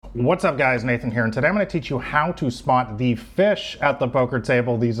What's up guys, Nathan here, and today I'm going to teach you how to spot the fish at the poker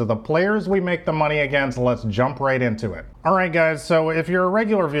table. These are the players we make the money against. Let's jump right into it. Alright guys, so if you're a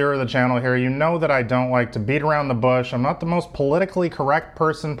regular viewer of the channel here, you know that I don't like to beat around the bush. I'm not the most politically correct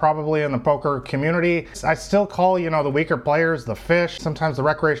person probably in the poker community. I still call, the weaker players the fish, sometimes the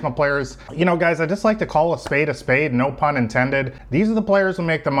recreational players. Guys, I just like to call a spade, no pun intended. These are the players we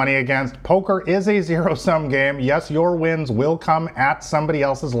make the money against. Poker is a zero-sum game. Yes, your wins will come at somebody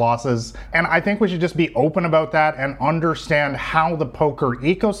else's losses, and I think we should just be open about that and understand how the poker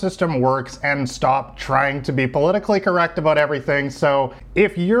ecosystem works and stop trying to be politically correct about everything. So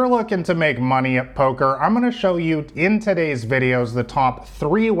if you're looking to make money at poker, I'm going to show you in today's videos the top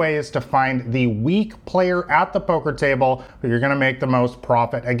 3 ways to find the weak player at the poker table who you're going to make the most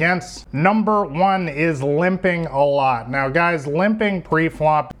profit against. Number 1 is limping a lot. Now guys, limping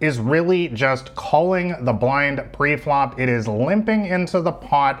pre-flop is really just calling the blind pre-flop. It is limping into the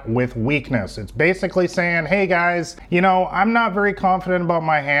pot with weakness. It's basically saying, hey guys, I'm not very confident about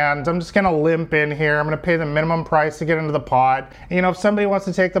my hands. I'm just going to limp in here. I'm going to pay the minimum price to get into the pot. If somebody wants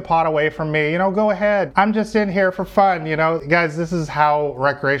to take the pot away from me, go ahead. I'm just in here for fun. Guys, this is how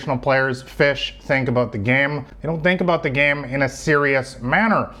recreational players, fish, think about the game. They don't think about the game in a serious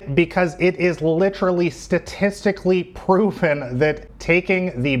manner because it is literally statistically proven that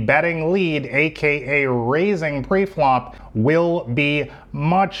taking the betting lead, aka raising pre-flop, will be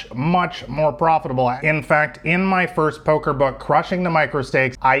much more profitable. In fact, in my first poker book, Crushing the Micro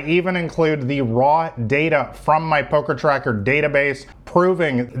Stakes, I even include the raw data from my Poker Tracker database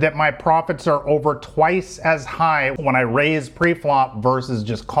proving that my profits are over twice as high when I raise pre-flop versus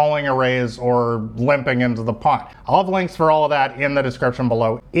just calling a raise or limping into the pot. I'll have links for all of that in the description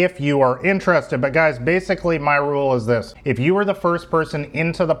below if you are interested. But guys, basically my rule is this: if you are the first person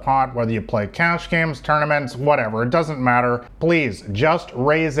into the pot, whether you play cash games, tournaments, whatever, it doesn't matter, please just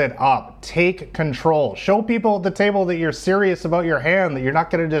raise it up. Take control. Show people at the table that you're serious about your hand, that you're not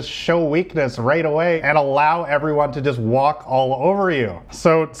going to just show weakness right away and allow everyone to just walk all over you.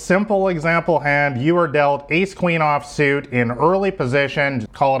 So simple example hand, you are dealt ace queen offsuit in early position,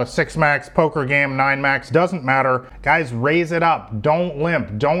 call it a 6-max poker game, 9-max, doesn't matter. Guys, raise it up. Don't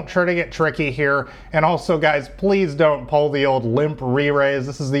limp. Don't try to get tricky here. And also guys, please don't pull the old limp re-raise.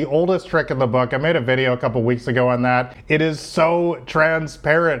 This is the oldest trick in the book. I made a video a couple weeks ago on that. It is so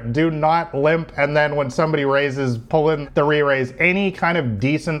transparent. Do not limp and then when somebody raises, pull in the re-raise. Any kind of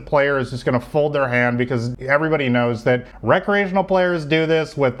decent player is just going to fold their hand because everybody knows that recreational players do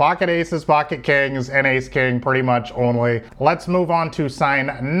this with pocket aces, pocket kings, and ace king pretty much only. Let's move on to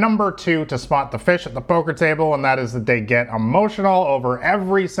sign number 2 to spot the fish at the poker table, and that is that they get emotional over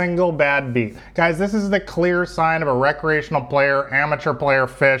every single bad beat. Guys, this is the clear sign of a recreational player, amateur player,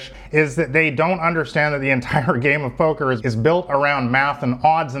 fish, is that they don't understand that the entire game of poker is built around math and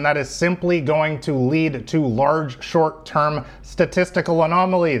odds, and that is simply going to lead to large short-term statistical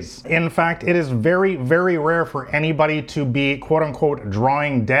anomalies. In fact, it is very rare for anybody to be quote-unquote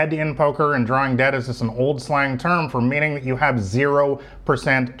drawing dead in poker, and drawing dead is just an old slang term for meaning that you have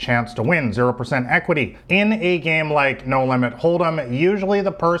 0% chance to win, 0% equity. In a game like No Limit Hold'em, usually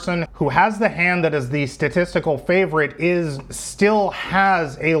the person who has the hand that is the statistical favorite still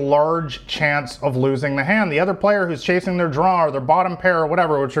has a large chance of losing the hand. The other player who's chasing their draw or their bottom pair or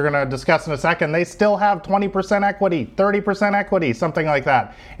whatever, which we're going to discuss in a second, they still have 20% equity, 30% equity, something like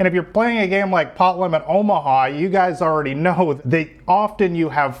that. And if you're playing a game like Pot Limit Omaha, you guys already know that often you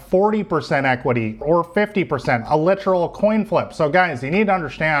have 40% equity or 50%, a literal coin flip. So guys, you need to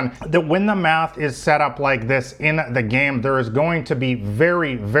understand that when the math is set up like this in the game, there is going to be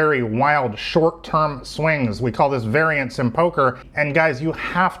very wild short-term swings. We call this variance in poker, and guys, you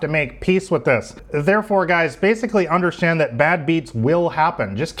have to make peace with this. Therefore guys, basically understand that bad beats will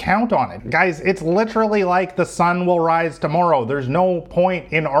happen. Just count on it. Guys, it's literally like the sun will rise tomorrow. There's no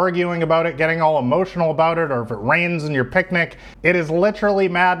point in arguing about it, getting all emotional about it, or if it rains in your picnic. It is literally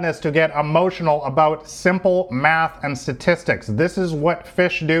madness to get emotional about simple math and statistics. This is what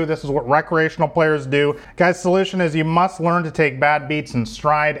fish do. This is what recreational players do. Guys, solution is you must learn to take bad beats in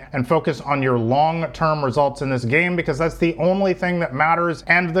stride and focus on your long-term results in this game because that's the only thing that matters.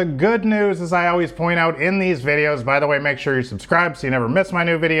 And the good news, as I always point out in these videos, by the way, make sure you subscribe so you never miss my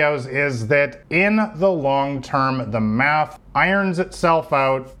new videos, is that in the long term, the math irons itself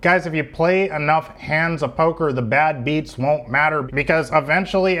out. Guys, if you play enough hands of poker, the bad beats won't matter because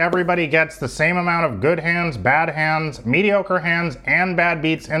eventually everybody gets the same amount of good hands, bad hands, mediocre hands, and bad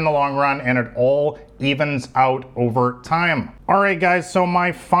beats in the long run, and it all evens out over time. Alright guys, so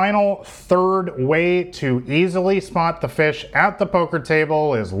my final third way to easily spot the fish at the poker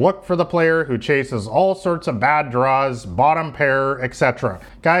table is look for the player who chases all sorts of bad draws, bottom pair, etc.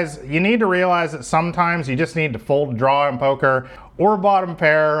 Guys, you need to realize that sometimes you just need to fold a draw in poker or bottom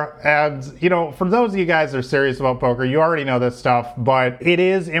pair. And you know, for those of you guys that are serious about poker, you already know this stuff, but it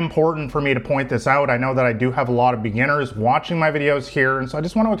is important for me to point this out. I know that I do have a lot of beginners watching my videos here, and so I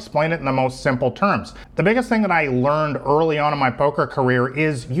just want to explain it in the most simple terms. The biggest thing that I learned early on in my poker career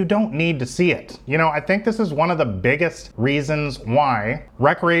is you don't need to see it. You know, I think this is one of the biggest reasons why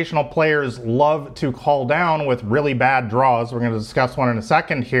recreational players love to call down with really bad draws, we're going to discuss one in a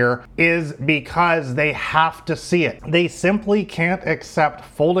second here, is because they have to see it. They simply can't accept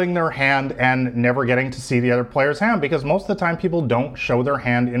folding their hand and never getting to see the other player's hand, because most of the time people don't show their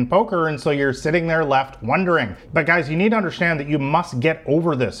hand in poker, and so you're sitting there left wondering. But guys, you need to understand that you must get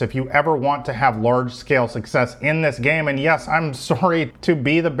over this if you ever want to have large scale success in this game. And yes, I'm sorry to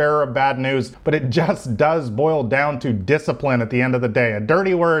be the bearer of bad news, but it just does boil down to discipline at the end of the day. A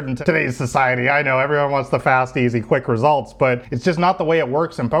dirty word in today's society. I know everyone wants the fast, easy, quick results, but it's just not the way it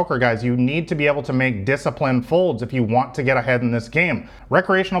works in poker, guys. You need to be able to make disciplined folds if you want to get ahead in this game.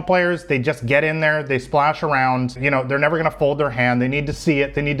 Recreational players, they just get in there, they splash around, you know, they're never going to fold their hand. They need to see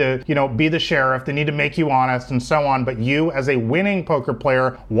it. They need to, you know, be the sheriff. They need to make you honest and so on. But you, as a winning poker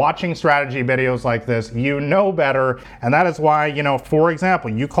player, watching strategy videos like this, you know better. And that is why, you know, for example,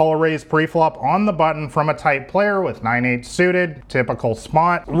 you call a raise pre-flop on the button from a tight player with 9-8 suited, typical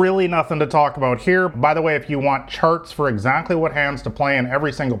spot. Really nothing to talk about here. By the way, if you want charts for exactly what hands to play in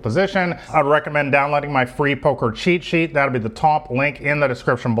every single position, I'd recommend downloading my free poker cheat sheet. That'll be the top link in the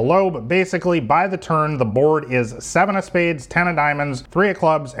description below. But basically, by the turn, the board is 7 of spades, 10 of diamonds, 3 of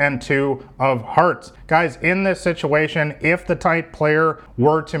clubs, and 2 of hearts. Guys, in this situation, if the tight player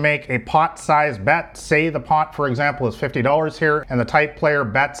were to make a pot size bet, say the pot, for example, is $50 here, and the tight player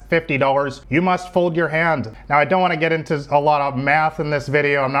bets $50, you must fold your hand. Now, I don't want to get into a lot of math in this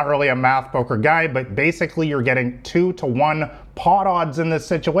video. I'm not really a math poker guy, but basically you're getting 2-to-1 pot odds in this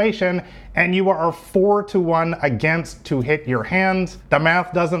situation, and you are 4-to-1 against to hit your hand. The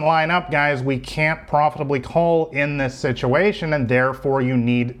math doesn't line up, guys. We can't profitably call in this situation, and therefore you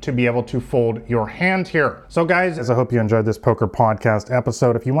need to be able to fold your hand here. So guys, I hope you enjoyed this poker podcast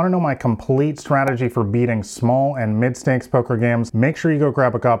episode. If you want to know my complete strategy for beating small and mid-stakes poker games, make sure you go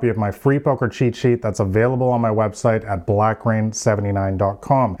grab a copy of my free poker cheat sheet that's available on my website at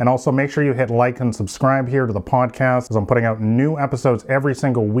blackrain79.com. And also make sure you hit like and subscribe here to the podcast, as I'm putting out new episodes every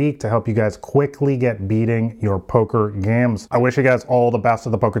single week to help you guys quickly get beating your poker games. I wish you guys all the best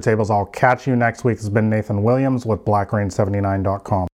at the poker tables. I'll catch you next week. This has been Nathan Williams with blackrain79.com.